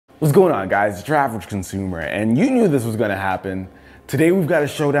What's going on, guys? It's UrAvgConsumer, and you knew this was gonna happen. Today we've got a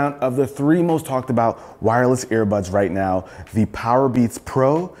showdown of the three most talked about wireless earbuds right now: the Powerbeats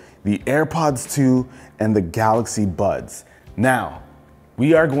Pro, the AirPods 2, and the Galaxy Buds. Now,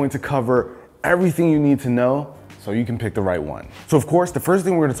 we are going to cover everything you need to know so you can pick the right one. So of course, the first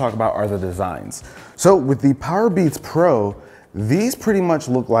thing we're gonna talk about are the designs. So with the Powerbeats Pro, these pretty much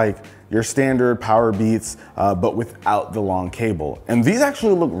look like your standard Powerbeats, but without the long cable. And these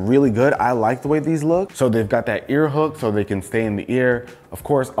actually look really good. I like the way these look. So they've got that ear hook so they can stay in the ear. Of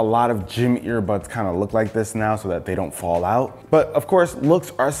course, a lot of gym earbuds kind of look like this now so that they don't fall out. But of course,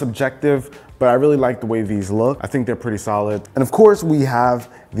 looks are subjective, but I really like the way these look. I think they're pretty solid. And of course, we have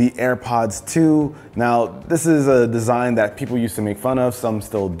the AirPods 2. Now, this is a design that people used to make fun of, some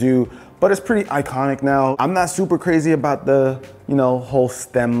still do, but it's pretty iconic now. I'm not super crazy about the, whole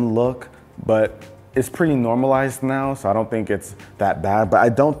stem look, but it's pretty normalized now, so I don't think it's that bad, but I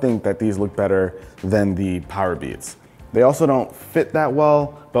don't think that these look better than the Powerbeats. They also don't fit that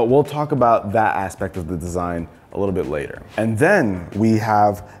well, but we'll talk about that aspect of the design a little bit later. And then we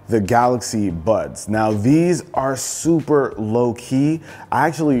have the Galaxy Buds. Now these are super low key. I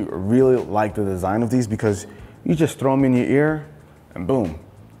actually really like the design of these because you just throw them in your ear and boom,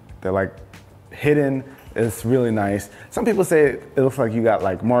 they're like hidden. It's really nice. Some people say it looks like you got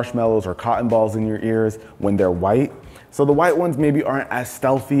like marshmallows or cotton balls in your ears when they're white. So the white ones maybe aren't as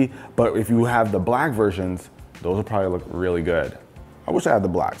stealthy, but if you have the black versions, those will probably look really good. I wish I had the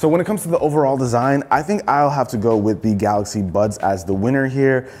black. So when it comes to the overall design, I think I'll have to go with the Galaxy Buds as the winner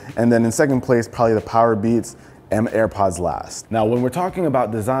here. And then in second place, probably the Powerbeats and AirPods last. Now, when we're talking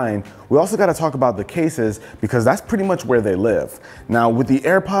about design, we also gotta talk about the cases because that's pretty much where they live. Now with the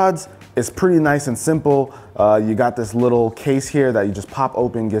AirPods, it's pretty nice and simple. You got this little case here that you just pop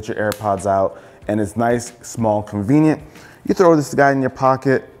open, get your AirPods out, and it's nice, small, convenient. You throw this guy in your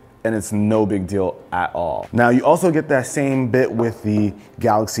pocket and it's no big deal at all. Now you also get that same bit with the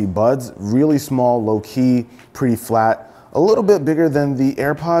Galaxy Buds, really small, low key, pretty flat, a little bit bigger than the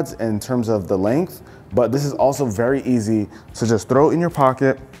AirPods in terms of the length, but this is also very easy to just throw in your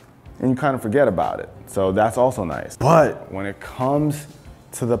pocket and you kind of forget about it. So that's also nice. But when it comes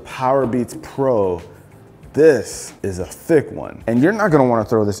to the Powerbeats Pro, this is a thick one. And you're not gonna wanna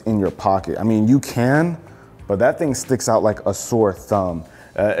throw this in your pocket. I mean, you can, but that thing sticks out like a sore thumb.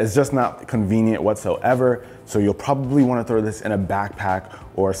 It's just not convenient whatsoever. So you'll probably wanna throw this in a backpack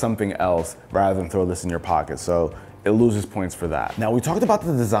or something else rather than throw this in your pocket. So it loses points for that. Now we talked about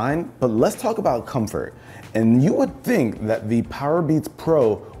the design, but let's talk about comfort. And you would think that the Powerbeats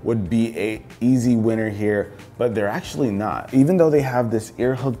Pro would be an easy winner here, but they're actually not. Even though they have this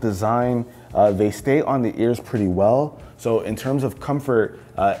ear hook design, they stay on the ears pretty well. So in terms of comfort,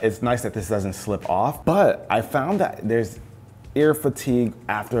 it's nice that this doesn't slip off, but I found that there's ear fatigue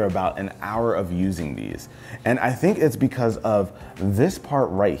after about an hour of using these. And I think it's because of this part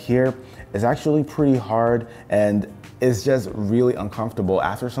right here is actually pretty hard and it's just really uncomfortable.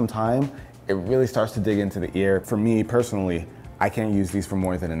 After some time, it really starts to dig into the ear. For me personally, I can't use these for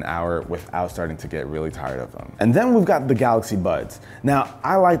more than an hour without starting to get really tired of them. And then we've got the Galaxy Buds. Now,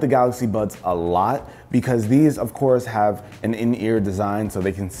 I like the Galaxy Buds a lot because these, of course, have an in-ear design so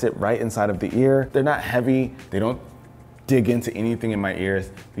they can sit right inside of the ear. They're not heavy, they don't dig into anything in my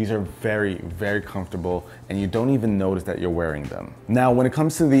ears. These are very, very comfortable and you don't even notice that you're wearing them. Now, when it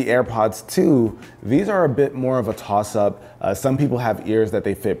comes to the AirPods 2, these are a bit more of a toss-up. Some people have ears that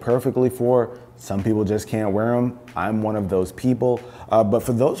they fit perfectly for. Some people just can't wear them. I'm one of those people. But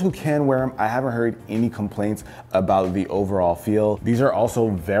for those who can wear them, I haven't heard any complaints about the overall feel. These are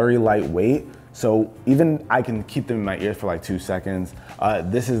also very lightweight. So even I can keep them in my ears for like 2 seconds.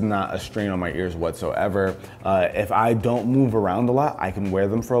 This is not a strain on my ears whatsoever. If I don't move around a lot, I can wear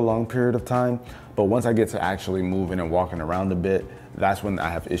them for a long period of time. But once I get to actually moving and walking around a bit, that's when I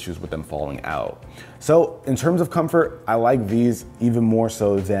have issues with them falling out. So in terms of comfort, I like these even more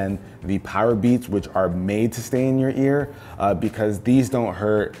so than the Powerbeats, which are made to stay in your ear because these don't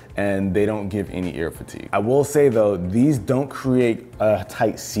hurt and they don't give any ear fatigue. I will say though, these don't create a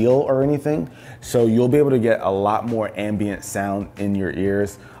tight seal or anything, so you'll be able to get a lot more ambient sound in your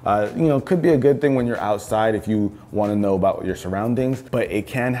ears. Could be a good thing when you're outside if you want to know about your surroundings, but it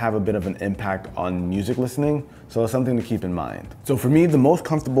can have a bit of an impact on music listening, so it's something to keep in mind. So for me, the most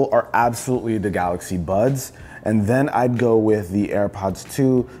comfortable are absolutely the Galaxy Buds, and then I'd go with the AirPods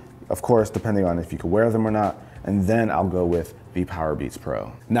 2, of course, depending on if you can wear them or not, and then I'll go with the Powerbeats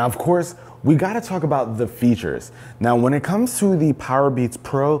Pro. Now, of course, we gotta talk about the features. Now, when it comes to the Powerbeats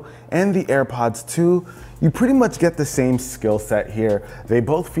Pro and the AirPods 2, you pretty much get the same skill set here. They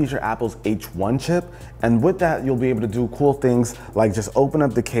both feature Apple's H1 chip, and with that, you'll be able to do cool things like just open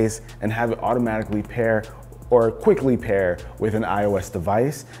up the case and have it automatically pair or quickly pair with an iOS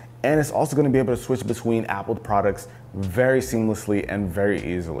device. And it's also gonna be able to switch between Apple products very seamlessly and very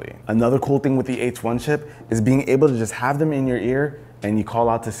easily. Another cool thing with the H1 chip is being able to just have them in your ear and you call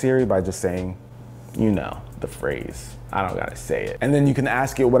out to Siri by just saying, you know, the phrase. I don't gotta say it. And then you can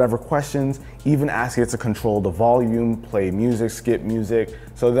ask it whatever questions, even ask it to control the volume, play music, skip music.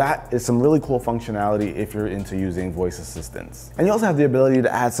 So that is some really cool functionality if you're into using voice assistants. And you also have the ability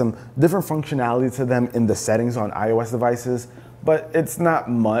to add some different functionality to them in the settings on iOS devices, but it's not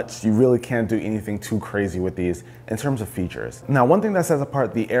much. You really can't do anything too crazy with these in terms of features. Now, one thing that sets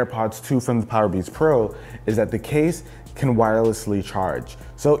apart the AirPods 2 from the Powerbeats Pro is that the case can wirelessly charge.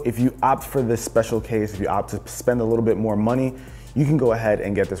 So if you opt for this special case, if you opt to spend a little bit more money, you can go ahead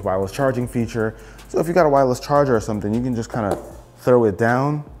and get this wireless charging feature. So if you got a wireless charger or something, you can just kind of throw it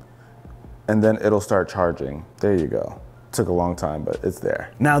down and then it'll start charging. There you go. Took a long time, but it's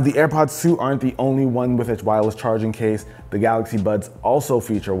there. Now, the AirPods 2 aren't the only one with its wireless charging case. The Galaxy Buds also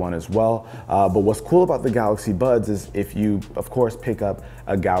feature one as well. But what's cool about the Galaxy Buds is if you, of course, pick up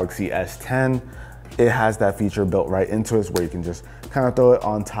a Galaxy S10, it has that feature built right into it where you can just kind of throw it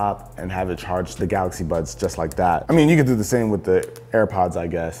on top and have it charge the Galaxy Buds just like that. I mean, you could do the same with the AirPods, I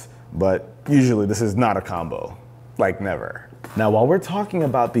guess, but usually this is not a combo, like never. Now, while we're talking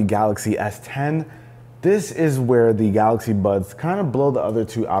about the Galaxy S10, this is where the Galaxy Buds kind of blow the other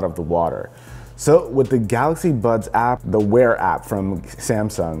two out of the water. So with the Galaxy Buds app, the Wear app from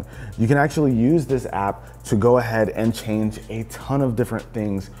Samsung, you can actually use this app to go ahead and change a ton of different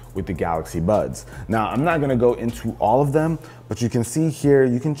things with the Galaxy Buds. Now, I'm not gonna go into all of them, but you can see here,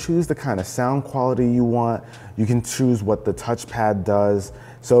 you can choose the kind of sound quality you want. You can choose what the touchpad does.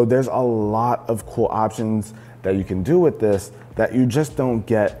 So there's a lot of cool options that you can do with this that you just don't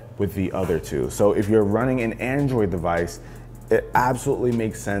get with the other two. So if you're running an Android device, it absolutely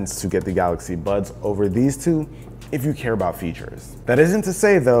makes sense to get the Galaxy Buds over these two if you care about features. That isn't to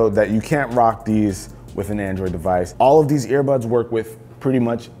say though that you can't rock these with an Android device. All of these earbuds work with pretty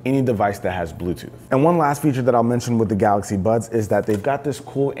much any device that has Bluetooth. And one last feature that I'll mention with the Galaxy Buds is that they've got this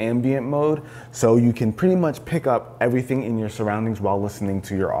cool ambient mode, so you can pretty much pick up everything in your surroundings while listening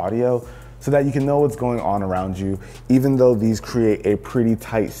to your audio, so that you can know what's going on around you. Even though these create a pretty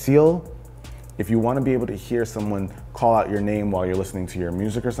tight seal, if you want to be able to hear someone call out your name while you're listening to your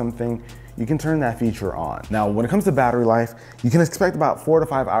music or something, you can turn that feature on. Now, when it comes to battery life, you can expect about 4 to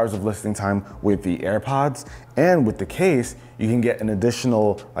 5 hours of listening time with the AirPods, and with the case, you can get an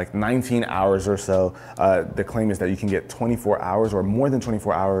additional like 19 hours or so. The claim is that you can get 24 hours or more than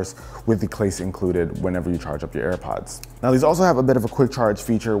 24 hours with the case included whenever you charge up your AirPods. Now, these also have a bit of a quick charge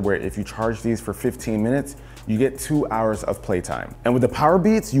feature where if you charge these for 15 minutes, you get 2 hours of playtime. And with the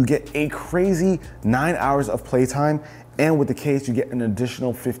Powerbeats, you get a crazy 9 hours of playtime. And with the case, you get an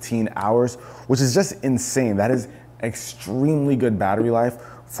additional 15 hours, which is just insane. That is extremely good battery life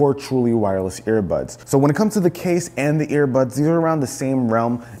for truly wireless earbuds. So when it comes to the case and the earbuds, these are around the same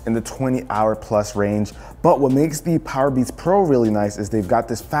realm in the 20-hour plus range. But what makes the Powerbeats Pro really nice is they've got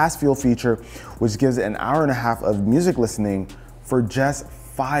this fast fuel feature, which gives it an hour and a half of music listening for just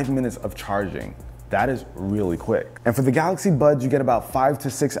 5 minutes of charging. That is really quick. And for the Galaxy Buds, you get about 5 to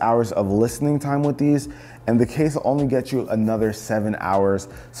 6 hours of listening time with these, and the case will only get you another 7 hours.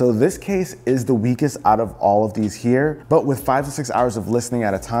 So this case is the weakest out of all of these here, but with 5 to 6 hours of listening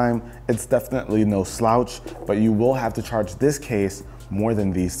at a time, it's definitely no slouch, but you will have to charge this case more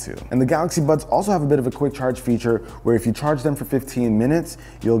than these two. And the Galaxy Buds also have a bit of a quick charge feature where if you charge them for 15 minutes,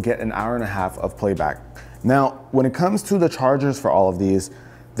 you'll get an hour and a half of playback. Now, when it comes to the chargers for all of these,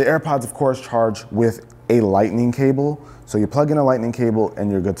 the AirPods, of course, charge with a lightning cable. So you plug in a lightning cable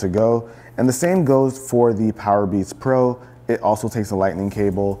and you're good to go. And the same goes for the Powerbeats Pro. It also takes a lightning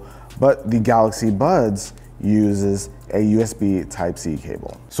cable, but the Galaxy Buds uses a USB Type-C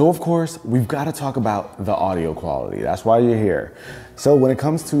cable. So of course, we've got to talk about the audio quality. That's why you're here. So when it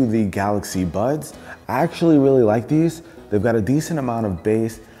comes to the Galaxy Buds, I actually really like these. They've got a decent amount of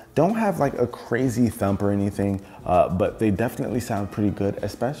bass. Don't have like a crazy thump or anything, but they definitely sound pretty good,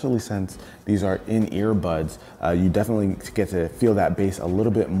 especially since these are in earbuds. You definitely get to feel that bass a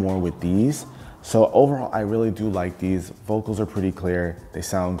little bit more with these. So overall, I really do like these. Vocals are pretty clear, they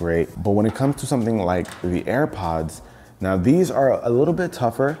sound great. But when it comes to something like the AirPods, now these are a little bit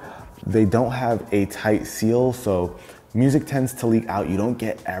tougher. They don't have a tight seal, so music tends to leak out. You don't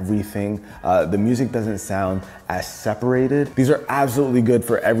get everything. The music doesn't sound as separated. These are absolutely good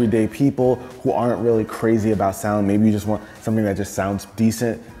for everyday people who aren't really crazy about sound. Maybe you just want something that just sounds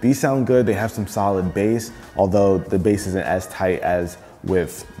decent. These sound good. They have some solid bass, although the bass isn't as tight as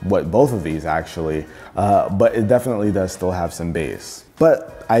with both of these actually, but it definitely does still have some bass.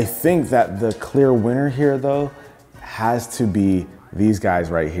 But I think that the clear winner here though has to be these guys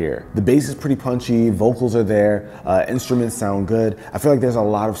right here. The bass is pretty punchy, vocals are there, instruments sound good. I feel like there's a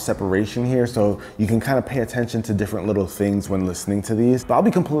lot of separation here, so you can kind of pay attention to different little things when listening to these. But I'll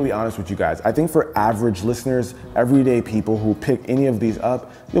be completely honest with you guys. I think for average listeners, everyday people who pick any of these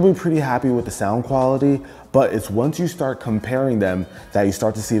up, you'll be pretty happy with the sound quality. But it's once you start comparing them that you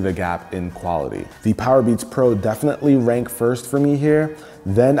start to see the gap in quality. The Powerbeats Pro definitely rank first for me here.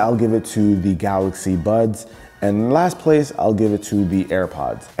 Then I'll give it to the Galaxy Buds. And last place, I'll give it to the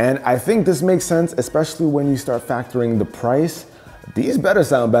AirPods. And I think this makes sense, especially when you start factoring the price. These better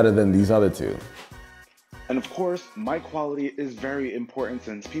sound better than these other two. And of course, mic quality is very important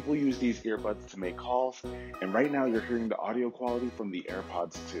since people use these earbuds to make calls. And right now you're hearing the audio quality from the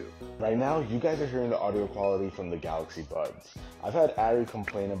AirPods too. Right now, you guys are hearing the audio quality from the Galaxy Buds. I've had Ari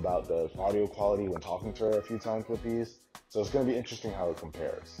complain about the audio quality when talking to her a few times with these. So it's gonna be interesting how it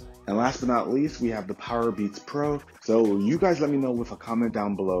compares. And last but not least, we have the Powerbeats Pro. So you guys let me know with a comment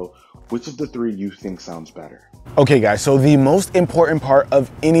down below, which of the three you think sounds better. Okay guys, so the most important part of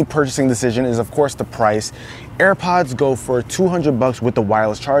any purchasing decision is of course the price. AirPods go for $200 with the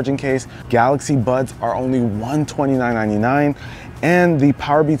wireless charging case. Galaxy Buds are only $129.99. And the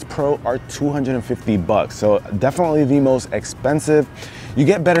Powerbeats Pro are $250. So definitely the most expensive. You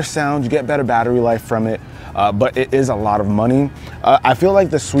get better sound, you get better battery life from it, but it is a lot of money. I feel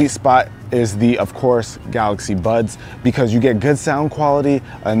like the sweet spot is the, of course, Galaxy Buds because you get good sound quality,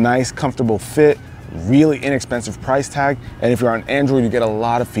 a nice comfortable fit, really inexpensive price tag. And if you're on Android, you get a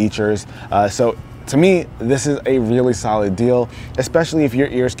lot of features. So to me, this is a really solid deal, especially if your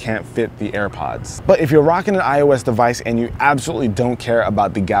ears can't fit the AirPods. But if you're rocking an iOS device and you absolutely don't care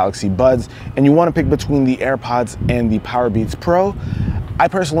about the Galaxy Buds and you want to pick between the AirPods and the Powerbeats Pro, I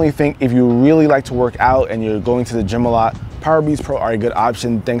personally think if you really like to work out and you're going to the gym a lot, Powerbeats Pro are a good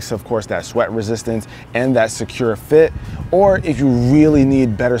option thanks to, of course, that sweat resistance and that secure fit. Or if you really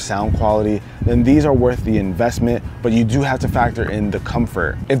need better sound quality, then these are worth the investment, but you do have to factor in the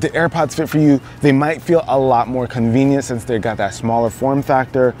comfort. If the AirPods fit for you, they might feel a lot more convenient since they got that smaller form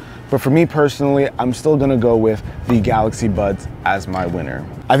factor. But for me personally, I'm still gonna go with the Galaxy Buds as my winner.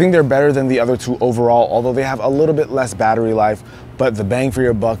 I think they're better than the other two overall, although they have a little bit less battery life, but the bang for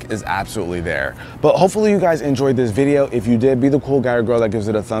your buck is absolutely there. But hopefully you guys enjoyed this video. If you did, be the cool guy or girl that gives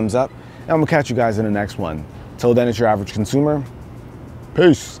it a thumbs up. And I'm gonna catch you guys in the next one. Till then, it's your average consumer.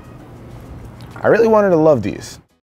 Peace. I really wanted to love these.